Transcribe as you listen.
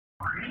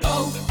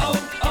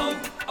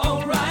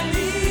O'Reilly.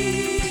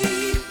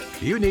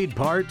 You need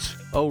parts?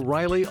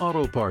 O'Reilly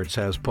Auto Parts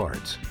has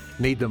parts.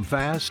 Need them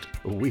fast?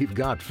 We've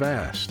got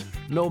fast.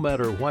 No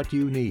matter what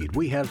you need,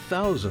 we have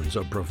thousands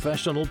of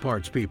professional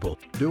parts people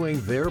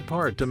doing their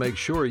part to make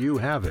sure you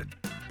have it.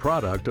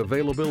 Product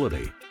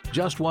availability.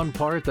 Just one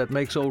part that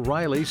makes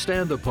O'Reilly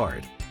stand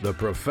apart. The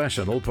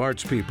professional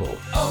parts people.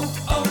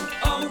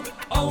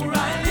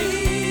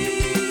 O'Reilly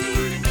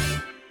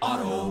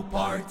Auto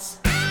Parts.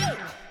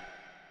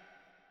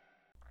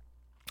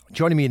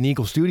 Joining me in the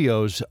Eagle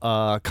Studios,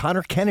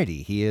 Connor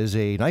Kennedy. He is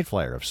a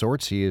Nightflyer of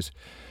sorts. He is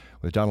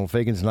with Donald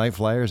Fagen's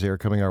Nightflyers. They are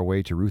coming our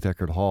way to Ruth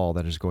Eckerd Hall.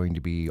 That is going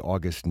to be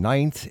August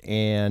 9th.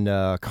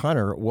 And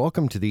Connor,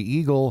 welcome to the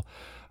Eagle.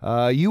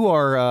 You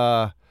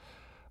are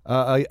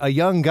a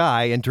young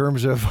guy in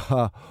terms of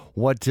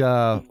what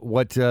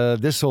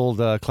this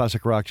old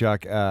classic rock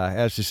jock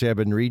has to say. I've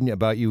been reading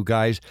about you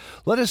guys.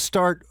 Let us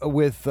start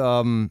with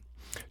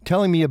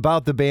telling me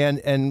about the band,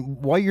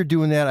 and while you're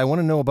doing that, I want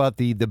to know about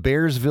the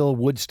Bearsville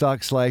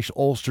Woodstock /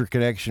 Ulster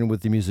connection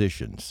with the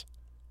musicians.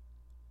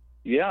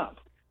 Yeah,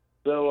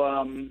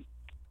 so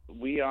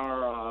we're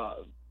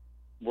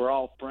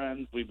all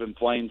friends. We've been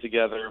playing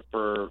together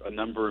for a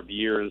number of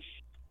years,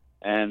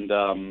 and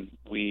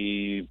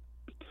we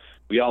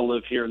all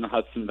live here in the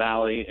Hudson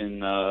Valley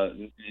in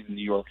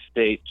New York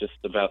State, just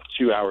about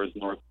 2 hours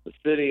north of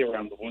the city,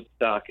 around the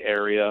Woodstock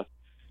area,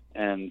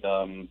 and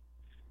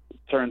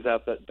turns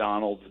out that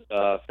Donald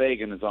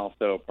Fagen is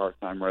also a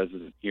part-time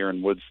resident here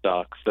in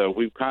Woodstock. So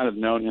we've kind of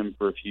known him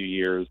for a few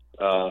years,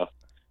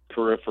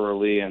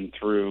 peripherally and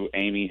through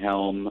Amy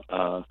Helm,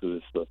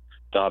 who's the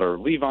daughter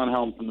of Levon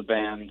Helm from the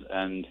band.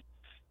 And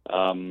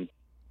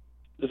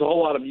there's a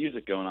whole lot of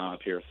music going on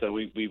up here. So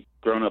we've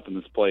grown up in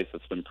this place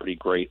that's been pretty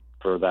great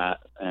for that.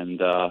 And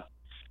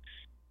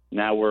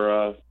now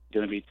we're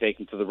going to be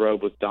taken to the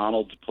road with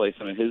Donald to play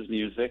some of his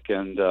music,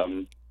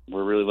 and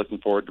we're really looking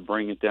forward to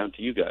bringing it down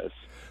to you guys.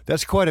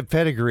 That's quite a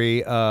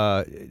pedigree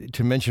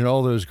to mention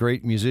all those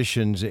great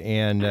musicians.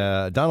 And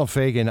Donald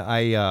Fagen,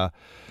 I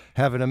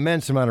have an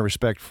immense amount of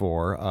respect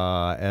for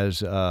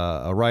as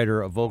a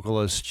writer, a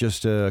vocalist,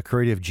 just a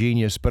creative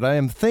genius. But I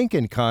am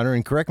thinking, Connor,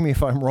 and correct me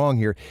if I'm wrong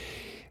here,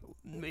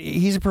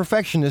 he's a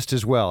perfectionist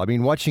as well. I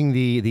mean, watching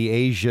the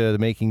Asia, the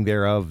making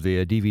thereof,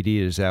 the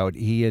DVD is out.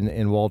 He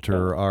and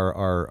Walter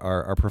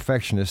are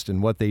perfectionists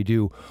in what they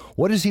do.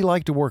 What does he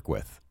like to work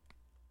with?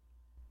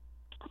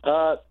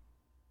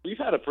 We've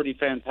had a pretty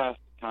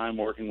fantastic time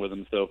working with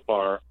him so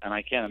far, and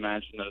I can't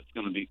imagine that it's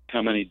going to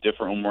become any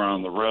different when we're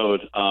on the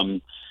road.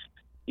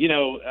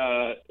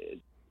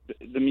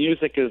 The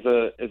music is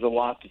a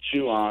lot to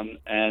chew on,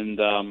 and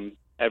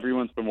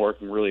everyone's been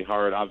working really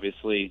hard.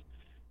 Obviously,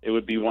 it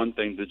would be one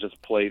thing to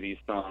just play these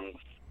songs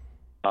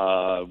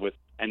with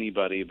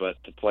anybody, but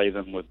to play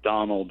them with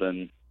Donald,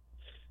 and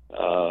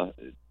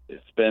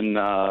it's been,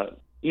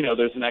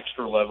 there's an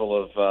extra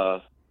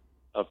level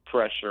of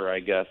pressure, I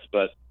guess,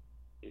 but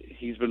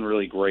he's been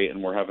really great,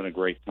 and we're having a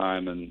great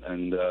time, and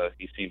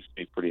he seems to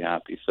be pretty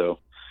happy. So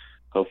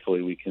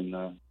hopefully we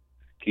can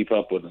keep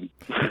up with him.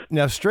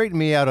 Now, straighten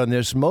me out on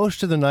this.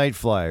 Most of the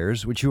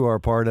Nightflyers, which you are a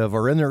part of,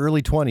 are in their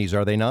early 20s,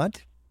 are they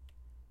not?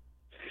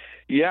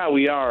 Yeah,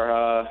 we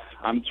are.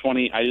 I'm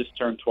 20. I just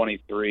turned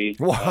 23.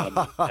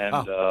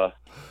 Wow.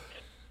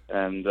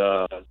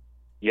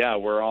 Yeah,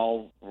 we're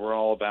all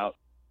about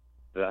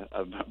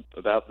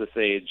this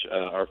age.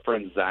 Our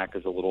friend Zach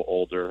is a little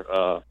older,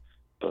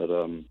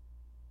 but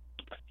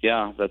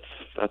yeah,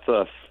 that's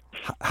us.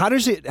 How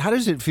does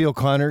it feel,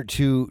 Connor,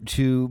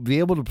 to be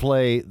able to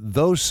play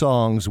those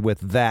songs with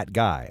that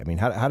guy? I mean,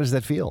 how does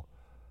that feel?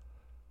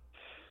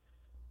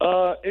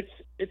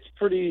 It's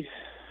pretty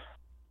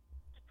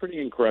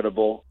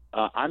incredible.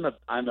 I'm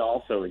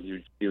also a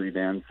huge Steely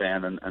Dan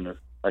fan, and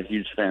a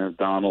huge fan of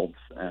Donald's,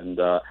 and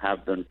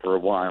have been for a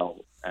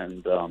while.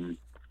 And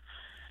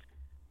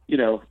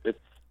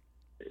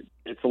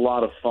it's a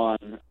lot of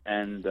fun,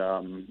 and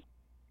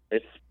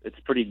it's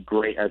pretty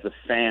great as a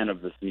fan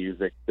of this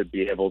music to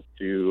be able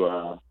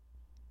to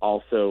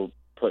also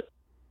put,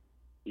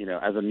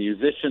 as a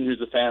musician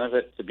who's a fan of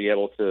it, to be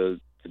able to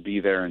be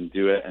there and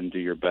do it and do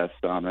your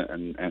best on it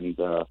and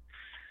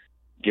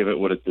give it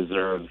what it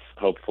deserves,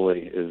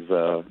 hopefully, is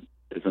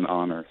an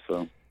honor.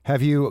 So,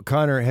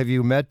 Connor, have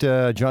you met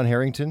John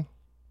Harrington?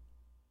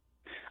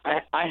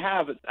 I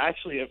have.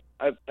 Actually,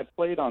 I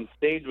played on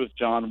stage with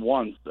John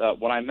once.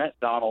 When I met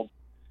Donald,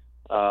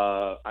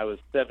 I was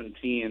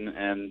 17,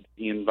 and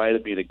he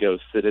invited me to go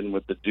sit in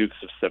with the Dukes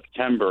of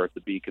September at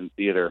the Beacon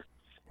Theater.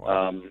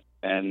 Wow.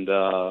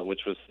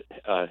 Which was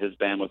his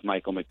band with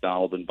Michael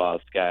McDonald and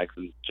Boz Scaggs,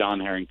 and John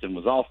Harrington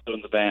was also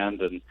in the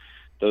band, and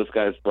those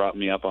guys brought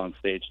me up on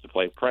stage to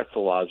play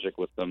Pretzel Logic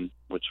with them,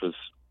 which was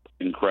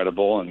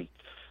incredible. And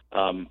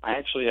I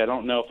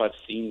don't know if I've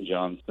seen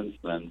John since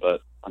then,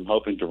 but I'm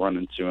hoping to run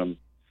into him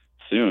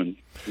soon.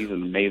 He's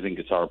an amazing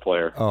guitar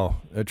player. Oh,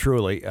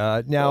 truly.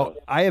 Now,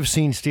 I have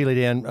seen Steely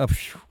Dan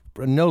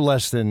no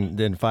less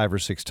than 5 or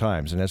 6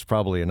 times, and that's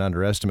probably an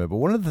underestimate. But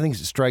one of the things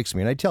that strikes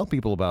me, and I tell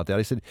people about that,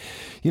 I said,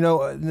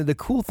 the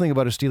cool thing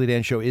about a Steely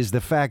Dan show is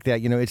the fact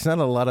that, it's not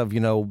a lot of,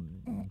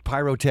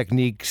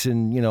 pyrotechniques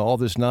and, all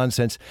this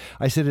nonsense.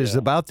 I said it's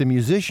about the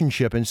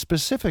musicianship, and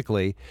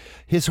specifically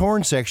his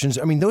horn sections.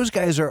 I mean, those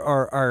guys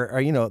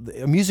are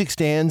music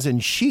stands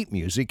and sheet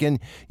music, and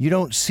you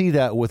don't see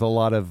that with a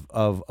lot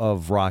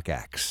of rock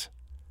acts.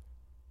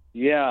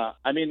 Yeah,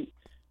 I mean,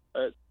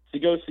 to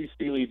go see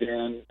Steely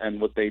Dan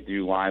and what they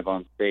do live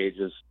on stage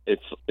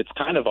it's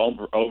kind of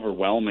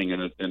overwhelming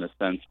in a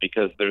sense,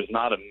 because there's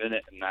not a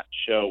minute in that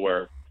show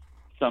where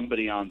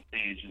somebody on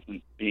stage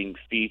isn't being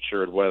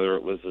featured, whether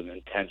it was an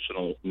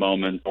intentional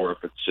moment or if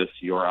it's just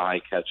your eye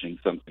catching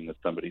something that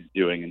somebody's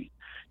doing and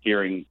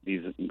hearing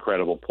these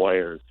incredible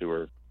players who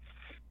are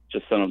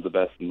just some of the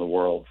best in the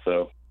world.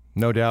 So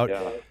no doubt.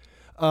 Yeah.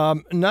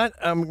 I'm not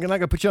going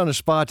to put you on the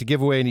spot to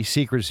give away any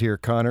secrets here,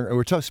 Connor.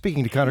 We're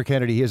speaking to Connor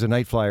Kennedy. He is a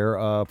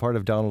Nightflyer, part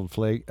of Donald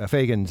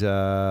Fagen's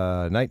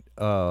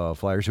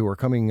Nightflyers, who are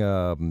coming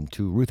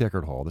to Ruth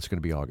Eckerd Hall. That's going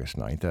to be August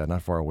 9th,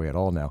 not far away at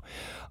all now.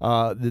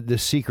 The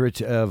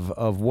secret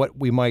of what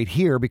we might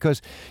hear,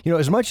 because,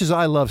 as much as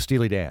I love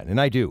Steely Dan, and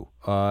I do,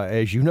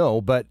 as you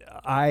know, but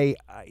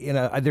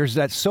there's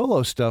that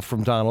solo stuff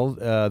from Donald,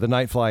 the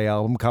Nightfly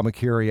album,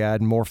 Kamakiriad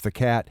and Morph the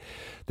Cat,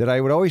 that I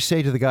would always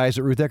say to the guys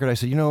at Ruth Eckerd, I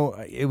said,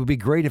 it would be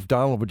great if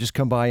Donald would just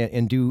come by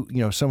and do,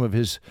 some of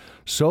his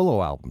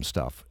solo album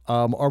stuff.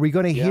 Are we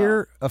going to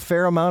hear a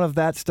fair amount of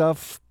that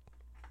stuff?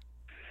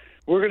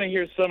 We're going to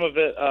hear some of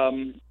it.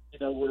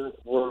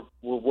 We're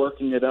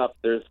working it up.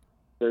 There's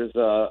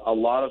a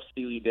lot of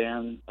Steely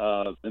Dan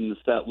in the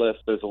set list.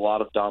 There's a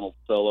lot of Donald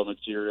solo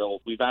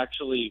material. We've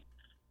actually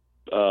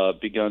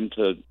begun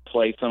to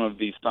play some of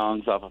these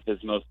songs off of his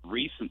most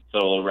recent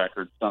solo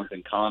record,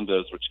 Sunken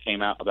Condos, which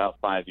came out about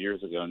 5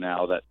 years ago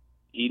now, that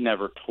he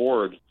never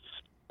toured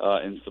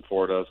in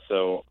support of.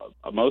 So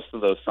most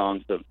of those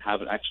songs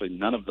haven't actually,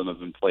 none of them have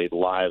been played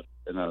live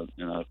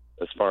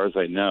as far as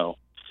I know.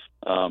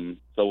 So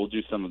we'll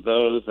do some of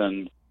those,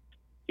 and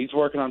he's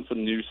working on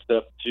some new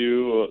stuff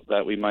too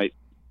that we might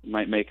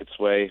make its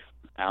way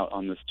out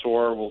on this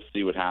tour. We'll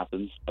see what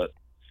happens, but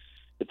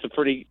it's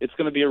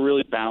going to be a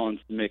really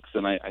balanced mix,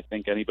 and I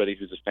think anybody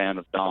who's a fan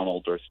of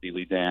Donald or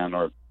Steely Dan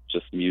or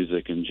just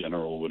music in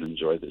general would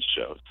enjoy this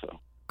show. So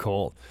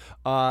cool.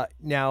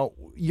 Now,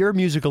 your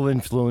musical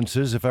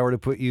influences, if I were to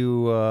put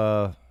you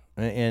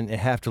and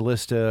have to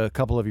list a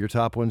couple of your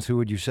top ones, who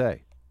would you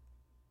say?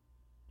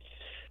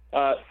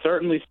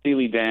 Certainly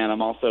Steely Dan.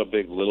 I'm also a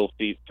big Little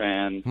Feat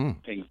fan,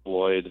 Pink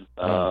Floyd,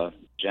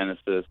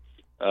 Genesis.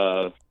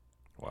 Wow.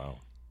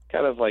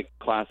 Kind of like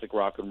classic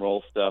rock and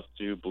roll stuff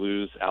too,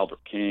 blues, Albert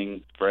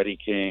King, Freddie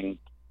King,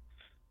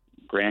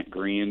 Grant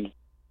Green.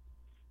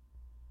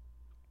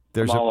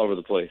 I'm all over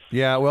the place.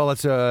 Yeah, well,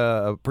 that's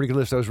a pretty good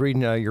list. I was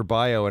reading your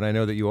bio, and I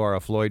know that you are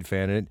a Floyd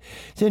fan. And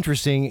it's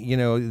interesting,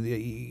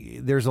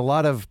 there's a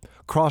lot of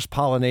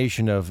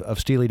cross-pollination of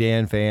Steely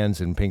Dan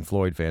fans and Pink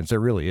Floyd fans. There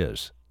really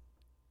is.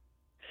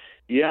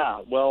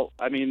 Yeah, well,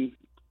 I mean,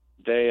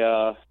 they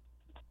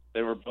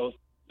were both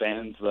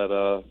bands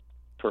that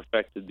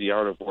perfected the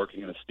art of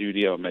working in a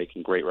studio and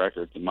making great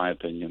records, in my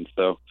opinion.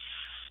 So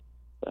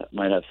that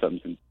might have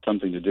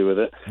something to do with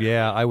it.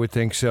 Yeah, I would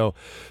think so.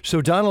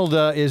 So Donald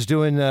is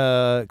doing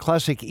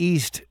Classic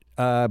East,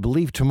 I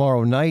believe,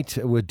 tomorrow night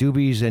with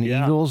Doobies and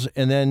Eagles,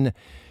 and then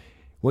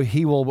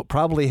he will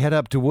probably head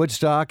up to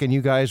Woodstock, and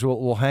you guys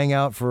will hang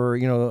out for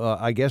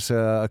I guess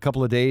a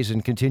couple of days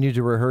and continue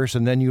to rehearse,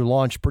 and then you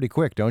launch pretty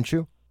quick, don't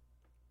you?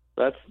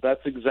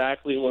 That's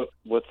exactly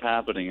what's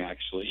happening.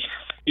 Actually,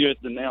 you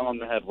hit the nail on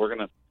the head. We're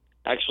gonna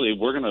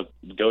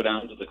go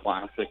down to the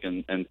Classic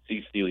and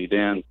see Steely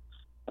Dan,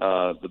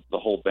 the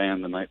whole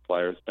band, the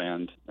Nightflyers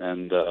band,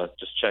 and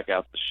just check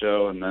out the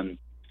show. And then,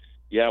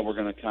 we're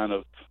gonna kind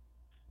of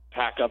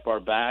pack up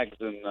our bags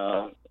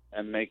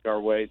and make our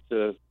way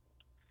to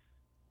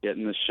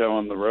getting the show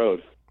on the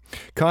road.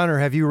 Connor,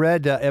 have you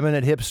read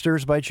Eminent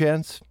Hipsters by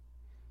chance?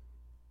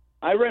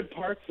 I read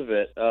parts of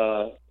it.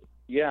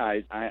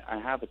 I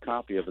have a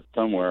copy of it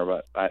somewhere,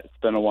 but it's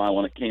been a while.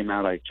 When it came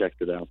out, I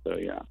checked it out, though,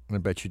 yeah. I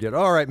bet you did.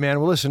 All right, man.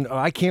 Well, listen,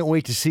 I can't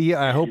wait to see you.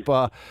 I hope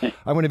I'm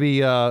going to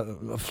be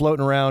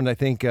floating around, I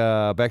think,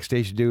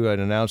 backstage to do an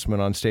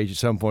announcement on stage at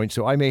some point,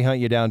 so I may hunt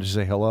you down to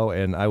say hello,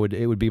 and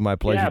it would be my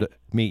pleasure to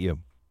meet you.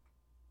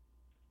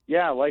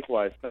 Yeah,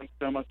 likewise. Thanks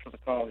so much for the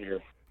call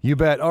here. You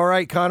bet. All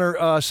right,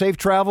 Connor, safe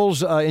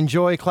travels.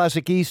 Enjoy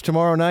Classic East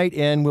tomorrow night,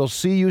 and we'll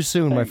see you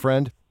soon, my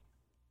friend.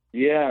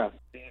 Yeah.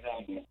 See you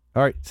down here.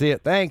 All right, see you.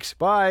 Thanks.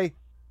 Bye.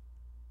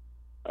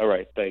 All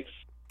right, thanks.